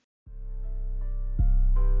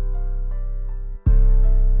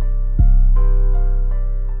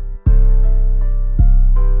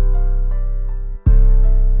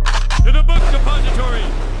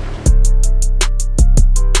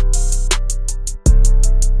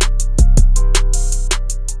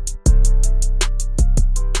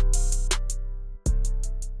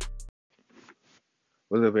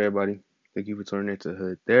What's up, everybody? Thank you for tuning into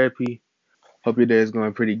Hood Therapy. Hope your day is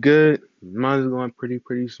going pretty good. Mine is going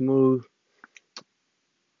pretty smooth.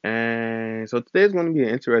 And so today's going to be an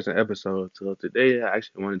interesting episode. So today I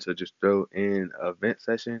actually wanted to just throw in a vent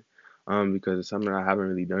session, because it's something I haven't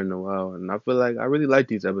really done in a while, and I feel like I really like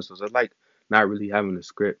these episodes. I like not really having a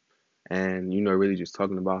script, and really just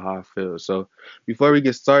talking about how I feel. So before we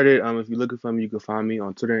get started, if you're looking for me, you can find me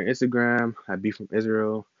on Twitter and Instagram at B from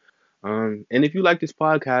Israel. And if you like this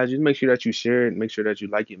podcast, just make sure that you share it, make sure that you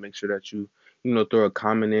like it, make sure that you throw a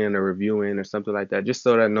comment in, a review in, or something like that, just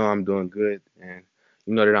so that I know I'm doing good and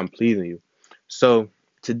you know that I'm pleasing you. So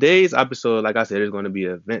today's episode, like I said, is going to be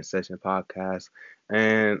an event session podcast,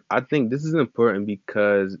 and I think this is important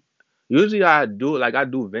because usually I do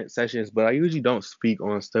event sessions, but I usually don't speak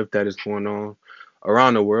on stuff that is going on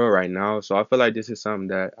around the world right now. So I feel like this is something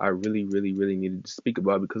that I really needed to speak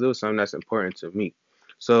about because it was something that's important to me.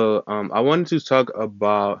 So I wanted to talk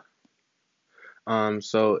about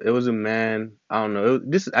so it was a man. I don't know.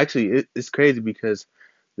 This is actually it's crazy because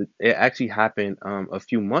it actually happened a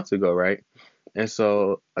few months ago, right? And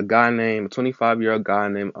so a 25-year-old guy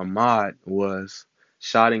named Ahmad was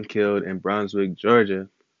shot and killed in Brunswick, Georgia.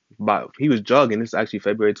 But he was jogging. This is actually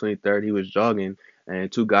February 23rd. He was jogging,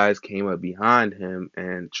 and two guys came up behind him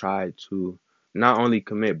and tried to not only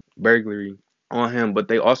commit burglary on him, but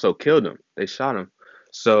they also killed him. They shot him.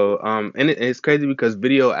 So, it's crazy because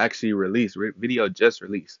video actually released. Video just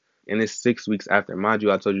released, and it's 6 weeks after. Mind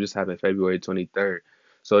you, I told you this happened February 23rd.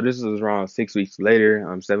 So this is around 6 weeks later,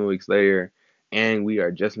 7 weeks later, and we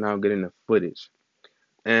are just now getting the footage.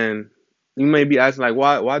 And you may be asking, like,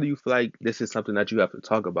 why do you feel like this is something that you have to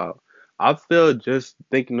talk about? I feel just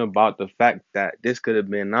thinking about the fact that this could have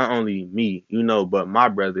been not only me, but my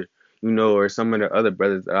brother, or some of the other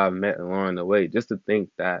brothers that I've met along the way. Just to think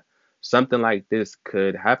that something like this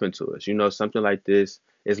could happen to us, something like this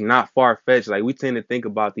is not far fetched. Like, we tend to think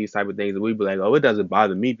about these type of things and we be like, oh, it doesn't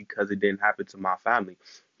bother me because it didn't happen to my family.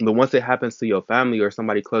 But once it happens to your family or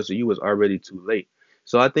somebody close to you, it's already too late.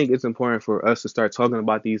 So I think it's important for us to start talking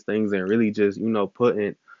about these things and really just,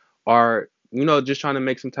 putting our, just trying to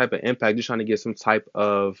make some type of impact, just trying to get some type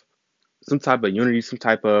of unity, some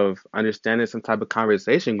type of understanding, some type of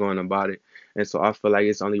conversation going about it. And so I feel like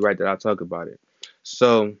it's only right that I talk about it.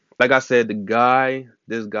 So, like I said,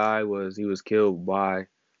 this guy he was killed by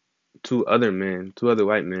two other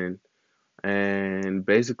white men, and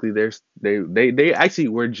basically they actually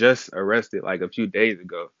were just arrested like a few days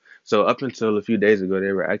ago. So up until a few days ago,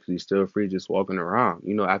 they were actually still free, just walking around.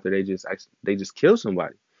 After they just killed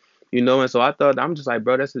somebody. And so I thought, I'm just like,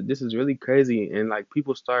 bro, this is really crazy. And like,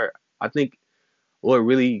 people start. I think what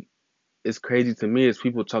really is crazy to me is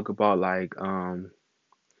people talk about like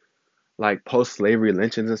post-slavery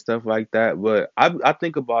lynchings and stuff like that. But I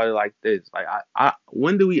think about it like this: like,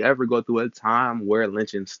 when do we ever go through a time where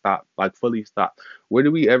lynching stopped, like fully stopped? Where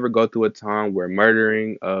do we ever go through a time where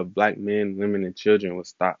murdering of black men, women, and children was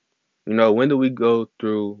stopped? When do we go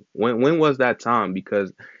through? When was that time?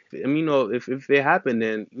 Because if it happened,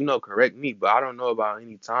 then correct me, but I don't know about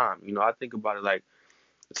any time. I think about it like,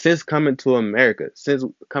 since coming to America,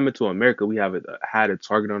 we have had a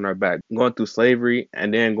target on our back, going through slavery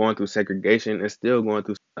and then going through segregation and still going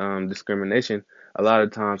through discrimination a lot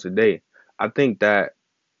of times today. I think that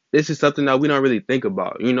this is something that we don't really think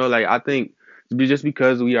about. Like, I think just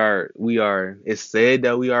because it's said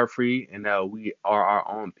that we are free and that we are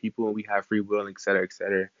our own people and we have free will, et cetera, et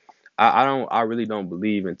cetera. I really don't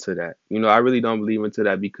believe into that. I really don't believe into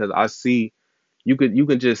that because I see you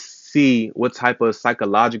can just see what type of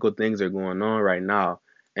psychological things are going on right now.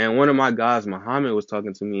 And one of my guys, Muhammad, was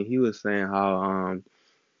talking to me, and he was saying how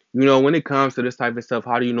when it comes to this type of stuff,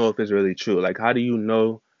 how do you know if it's really true? Like, that how do you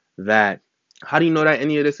know that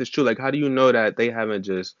any of this is true? Like, how do you know that they haven't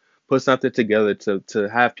just put something together to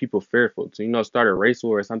have people fearful, to start a race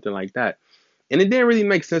war or something like that? And it didn't really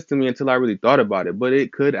make sense to me until I really thought about it, but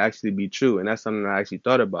it could actually be true, and that's something I actually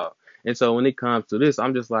thought about. And so when it comes to this,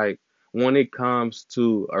 I'm just like, when it comes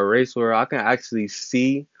to a race where I can actually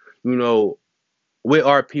see, you know, with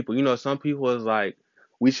our people, some people is like,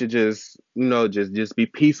 we should just, just be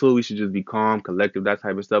peaceful. We should just be calm, collective, that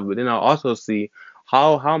type of stuff. But then I also see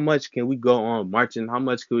how much can we go on marching? How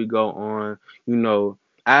much can we go on, you know,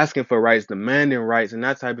 asking for rights, demanding rights, and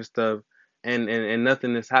that type of stuff, and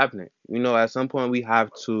nothing is happening. At some point we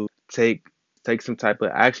have to take some type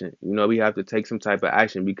of action. We have to take some type of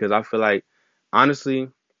action because I feel like, honestly,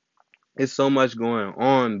 it's so much going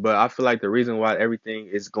on, but I feel like the reason why everything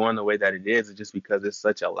is going the way that it is just because it's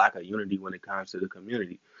such a lack of unity when it comes to the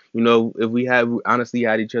community. If we had honestly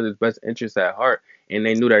had each other's best interests at heart and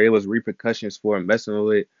they knew that it was repercussions for messing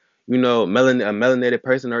with, a melanated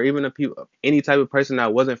person, or even a people, any type of person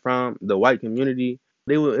that wasn't from the white community,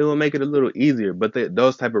 it will make it a little easier. But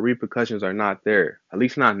those type of repercussions are not there, at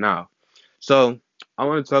least not now. So I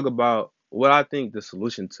want to talk about what I think the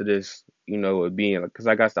solution to this, would be, because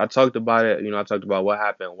I talked about it. I talked about what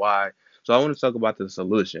happened, why. So I want to talk about the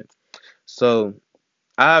solution. So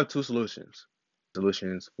I have two solutions.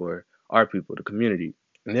 Solutions for our people, the community.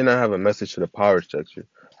 And then I have a message to the power structure.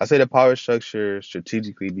 I say the power structure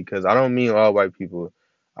strategically because I don't mean all white people.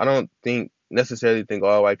 I don't think necessarily think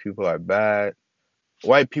all white people are bad.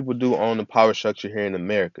 White people do own the power structure here in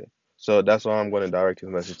America. So that's why I'm going to direct this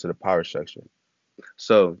message to the power structure.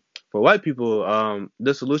 So for white people,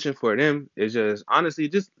 the solution for them is just honestly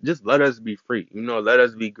just let us be free. Let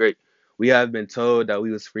us be great. We have been told that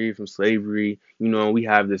we was free from slavery. And we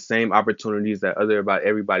have the same opportunities that about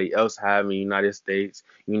everybody else have in the United States.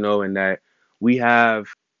 And that we have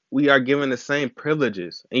we are given the same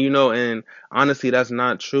privileges. And honestly, that's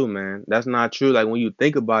not true, man. That's not true. Like when you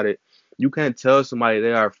think about it, you can't tell somebody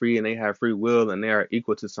they are free and they have free will and they are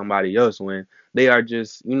equal to somebody else when they are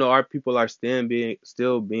just, our people are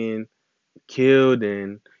still being killed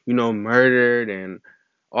and, murdered and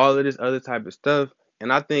all of this other type of stuff.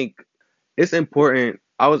 And I think it's important.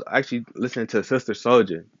 I was actually listening to Sister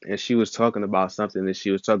Soldier, and she was talking about something that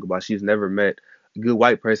she was talking about. She's never met a good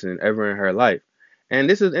white person ever in her life. And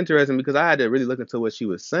this is interesting because I had to really look into what she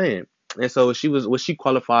was saying. And so what she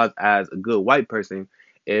qualifies as a good white person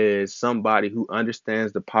is somebody who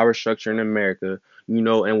understands the power structure in America,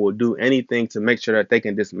 and will do anything to make sure that they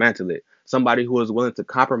can dismantle it. Somebody who is willing to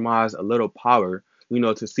compromise a little power,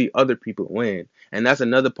 to see other people win. And that's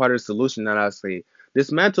another part of the solution that I say.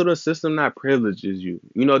 Dismantle the system that privileges you.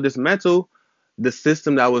 Dismantle the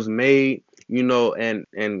system that was made,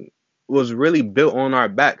 and was really built on our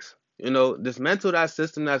backs. Dismantle that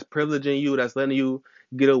system that's privileging you, that's letting you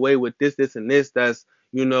get away with this, and this, that's,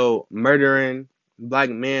 murdering black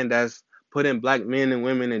men, that's putting black men and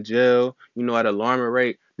women in jail, at alarming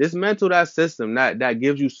rate. Dismantle that system that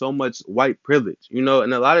gives you so much white privilege, and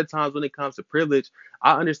a lot of times when it comes to privilege,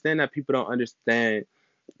 I understand that people don't understand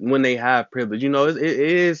when they have privilege. It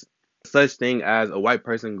is such thing as a white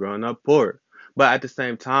person growing up poor. But at the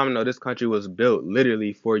same time, no, this country was built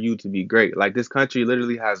literally for you to be great. Like this country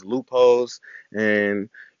literally has loopholes and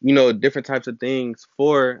different types of things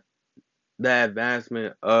for the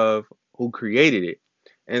advancement of who created it.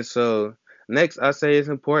 And so next, I say it's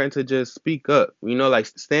important to just speak up. Like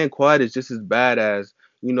staying quiet is just as bad as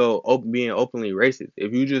being openly racist.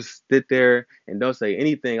 If you just sit there and don't say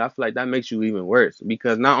anything, I feel like that makes you even worse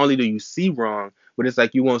because not only do you see wrong, but it's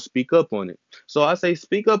like you won't speak up on it. So I say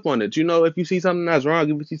speak up on it. If you see something that's wrong, if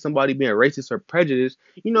you see somebody being racist or prejudiced,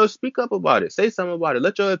 speak up about it. Say something about it.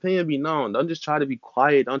 Let your opinion be known. Don't just try to be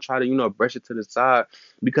quiet. Don't try to brush it to the side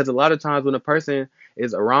because a lot of times when a person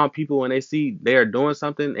is around people and they see they are doing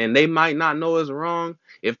something and they might not know it's wrong,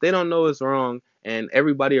 if they don't know it's wrong and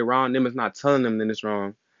everybody around them is not telling them that it's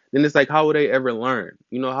wrong, then it's like how would they ever learn?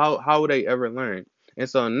 How would they ever learn? And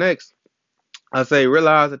so next, I say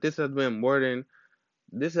realize that this has been more than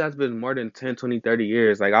 10, 20, 30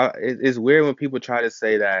 years. Like it's weird when people try to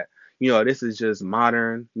say that, this is just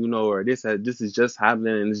modern, or this is just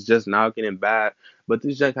happening and it's just now getting bad. But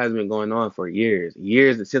this junk has been going on for years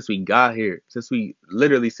since we got here, since and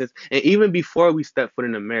even before we stepped foot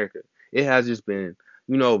in America, it has just been,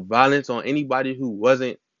 violence on anybody who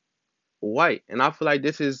wasn't white. And I feel like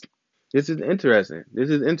this is interesting. This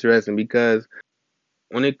is interesting because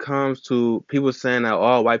when it comes to people saying that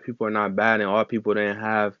all white people are not bad and all people didn't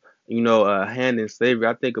have, a hand in slavery,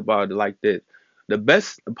 I think about it like this. The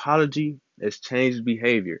best apology is changed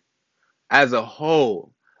behavior. As a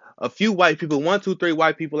whole, a few white people, one, two, three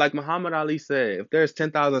white people, like Muhammad Ali said, if there's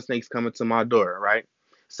 10,000 snakes coming to my door, right?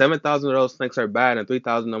 7,000 of those snakes are bad and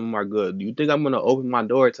 3,000 of them are good. Do you think I'm going to open my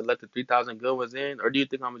door to let the 3,000 good ones in? Or do you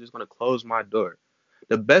think I'm just going to close my door?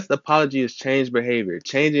 The best apology is change behavior,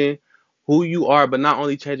 changing who you are, but not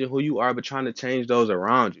only changing who you are, but trying to change those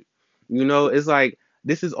around you. It's like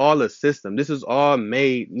this is all a system. This is all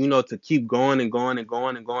made, to keep going and going and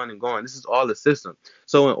going and going and going. This is all a system.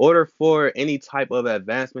 So in order for any type of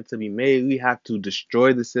advancement to be made, we have to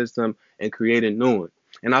destroy the system and create a new one.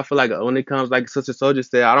 And I feel like when it comes, like Sister Soldier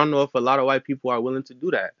said, I don't know if a lot of white people are willing to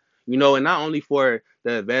do that. And not only for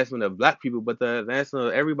the advancement of black people, but the advancement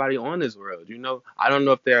of everybody on this world. I don't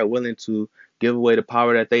know if they are willing to give away the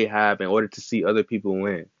power that they have in order to see other people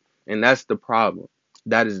win. And that's the problem.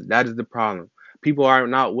 That is the problem. People are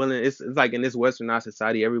not willing. It's like in this westernized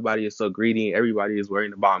society, everybody is so greedy. Everybody is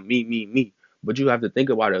worrying about me, me, me. But you have to think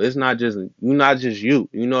about it. It's not just you, not just you.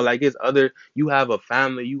 Like it's other. You have a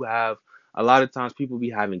family. You have a lot of times people be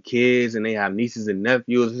having kids and they have nieces and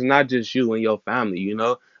nephews. It's not just you and your family, you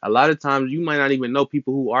know. A lot of times you might not even know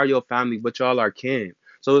people who are your family, but y'all are kin.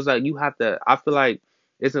 So it's like you have to. I feel like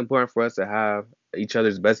it's important for us to have each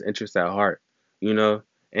other's best interests at heart, you know.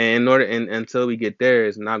 And in order, and until we get there,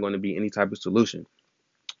 it's not going to be any type of solution.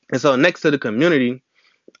 And so next to the community,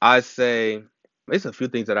 I say it's a few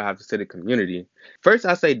things that I have to say to community. First,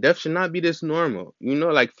 I say death should not be this normal. You know,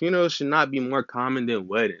 like funerals should not be more common than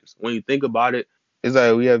weddings. When you think about it, it's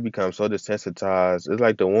like we have become so desensitized. It's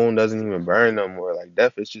like the wound doesn't even burn no more. Like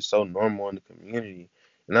death is just so normal in the community.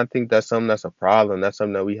 And I think that's something that's a problem. That's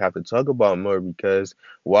something that we have to talk about more because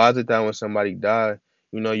why is it that when somebody die,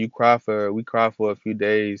 you know, we cry for a few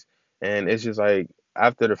days and it's just like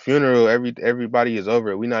after the funeral, everybody is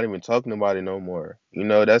over it. We're not even talking about it no more. You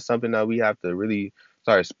know, that's something that we have to really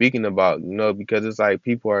start speaking about, you know, because it's like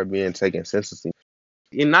people are being taken senselessly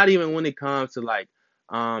and not even when it comes to like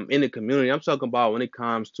in the community. I'm talking about when it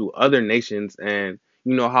comes to other nations and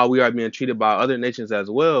you know how we are being treated by other nations as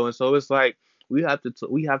well. And so it's like we have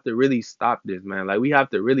to really stop this, man. Like we have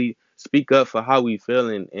to really speak up for how we feel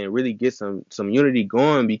and really get some unity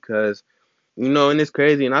going because you know, and it's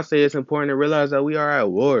crazy. And I say it's important to realize that we are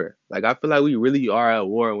at war. Like, I feel like we really are at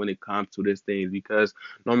war when it comes to this thing because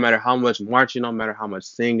no matter how much marching, no matter how much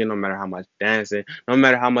singing, no matter how much dancing, no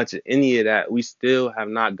matter how much of any of that, we still have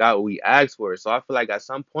not got what we asked for. So I feel like at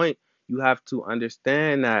some point, you have to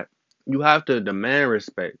understand that you have to demand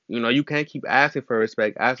respect. You know, you can't keep asking for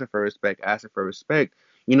respect, asking for respect, asking for respect.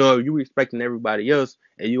 You know, you respecting everybody else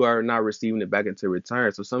and you are not receiving it back into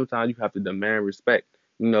return. So sometimes you have to demand respect,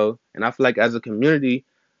 you know. And I feel like as a community,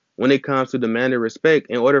 when it comes to demanding respect,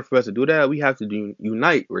 in order for us to do that, we have to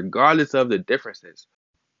unite regardless of the differences.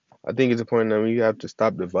 I think it's important that we have to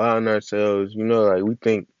stop dividing ourselves. You know, like we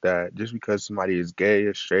think that just because somebody is gay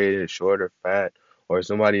or straight or short or fat, or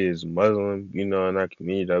somebody is Muslim, you know, in our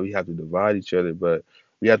community, that we have to divide each other. But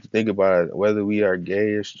we have to think about it, whether we are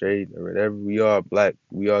gay or straight or whatever, we all black,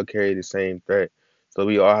 we all carry the same threat. So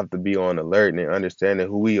we all have to be on alert and understanding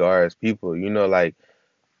who we are as people. You know, like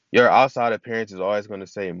your outside appearance is always going to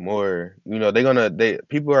say more. You know, they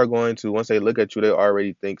people are going to once they look at you, they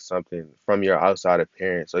already think something from your outside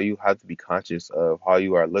appearance. So you have to be conscious of how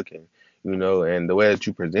you are looking, you know, and the way that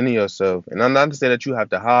you presenting yourself. And I'm not to say that you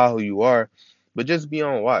have to hide who you are, but just be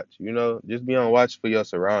on watch. You know, just be on watch for your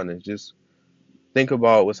surroundings. Just think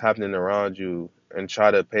about what's happening around you and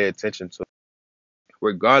try to pay attention to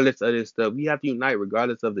regardless of this stuff. We have to unite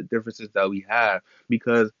regardless of the differences that we have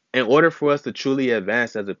because in order for us to truly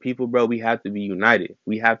advance as a people, bro, we have to be united.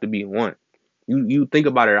 We have to be one. You think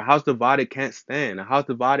about it, a house divided can't stand. A house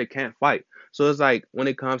divided can't fight. So it's like when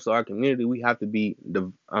it comes to our community, we have to be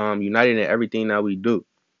united in everything that we do.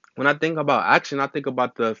 When I think about action, I think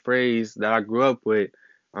about the phrase that I grew up with.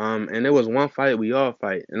 And there was one fight, we all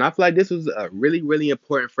fight. And I feel like this was a really, really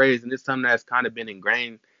important phrase, and it's something that's kind of been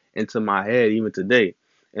ingrained into my head even today.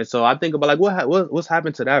 And so I think about like what's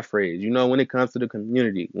happened to that phrase, you know, when it comes to the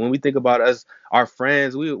community. When we think about us, our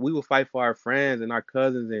friends, we will fight for our friends and our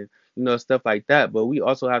cousins and you know stuff like that. But we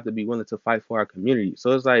also have to be willing to fight for our community.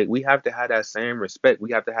 So it's like we have to have that same respect.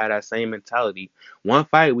 We have to have that same mentality. One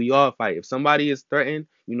fight, we all fight. If somebody is threatened,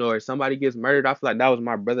 you know, or somebody gets murdered, I feel like that was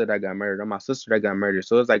my brother that got murdered or my sister that got murdered.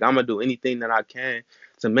 So it's like I'm gonna do anything that I can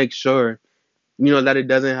to make sure, you know, that it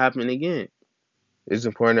doesn't happen again. It's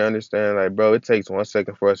important to understand, like, bro, it takes 1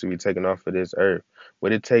 second for us to be taken off of this earth,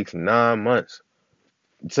 but it takes 9 months.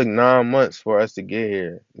 It took 9 months for us to get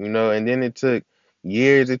here, you know, and then it took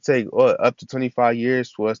years. It take up to 25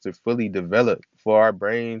 years for us to fully develop, for our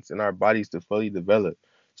brains and our bodies to fully develop.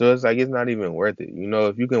 So it's like it's not even worth it. You know,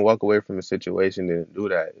 if you can walk away from a situation, then do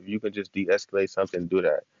that. If you can just de-escalate something, do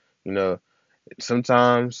that. You know,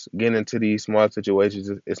 sometimes getting into these small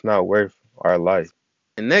situations, it's not worth our life.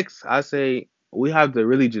 And next, I say we have to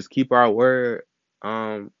really just keep our word,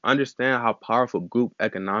 understand how powerful group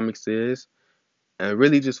economics is, and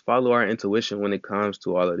really just follow our intuition when it comes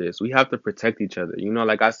to all of this. We have to protect each other. You know,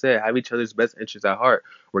 like I said, have each other's best interests at heart,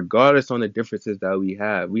 regardless on the differences that we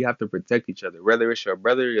have. We have to protect each other, whether it's your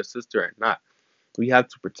brother or your sister or not. We have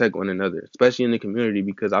to protect one another, especially in the community,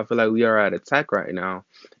 because I feel like we are at attack right now.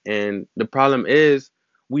 And the problem is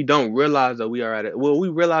we don't realize that we are at it. Well, we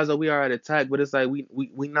realize that we are at attack, but it's like we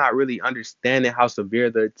not really understanding how severe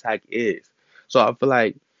the attack is. So I feel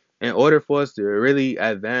like in order for us to really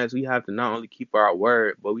advance, we have to not only keep our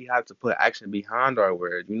word, but we have to put action behind our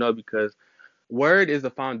word, you know, because word is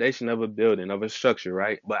the foundation of a building, of a structure,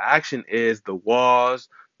 right? But action is the walls,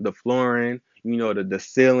 the flooring, you know, the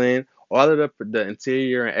ceiling, all of the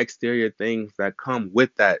interior and exterior things that come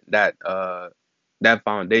with that that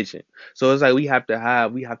foundation. So it's like we have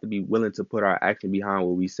to be willing to put our action behind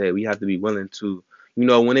what we say. We have to be willing to,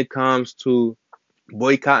 when it comes to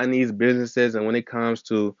boycotting these businesses and when it comes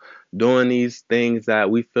to doing these things that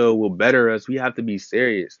we feel will better us, we have to be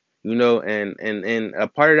serious, and a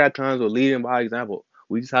part of that comes with leading by example.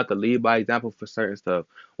 We just have to lead by example for certain stuff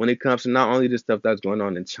when it comes to not only the stuff that's going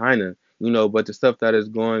on in China, but the stuff that is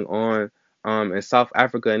going on in South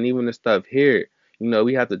Africa and even the stuff here.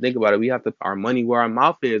 We have to think about it. We have to put our money where our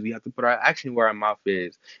mouth is. We have to put our action where our mouth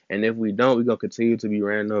is. And if we don't, we're gonna continue to be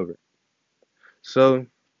ran over. So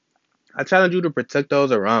I challenge you to protect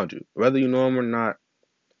those around you, whether you know them or not.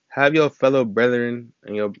 Have your fellow brethren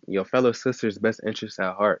and your fellow sisters' best interests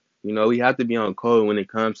at heart. We have to be on code when it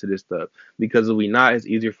comes to this stuff because if we not, it's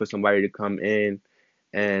easier for somebody to come in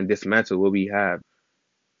and dismantle what we have.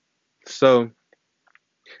 So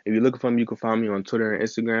if you're looking for me, you can find me on Twitter and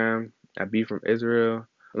Instagram at B from Israel.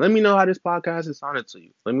 And let me know how this podcast is sounding to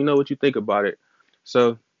you. Let me know what you think about it.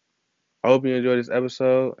 So I hope you enjoyed this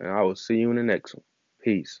episode, and I will see you in the next one.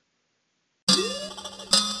 Peace.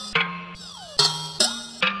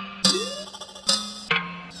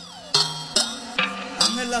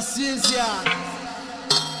 La ciencia.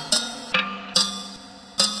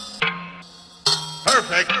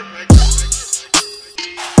 Perfect.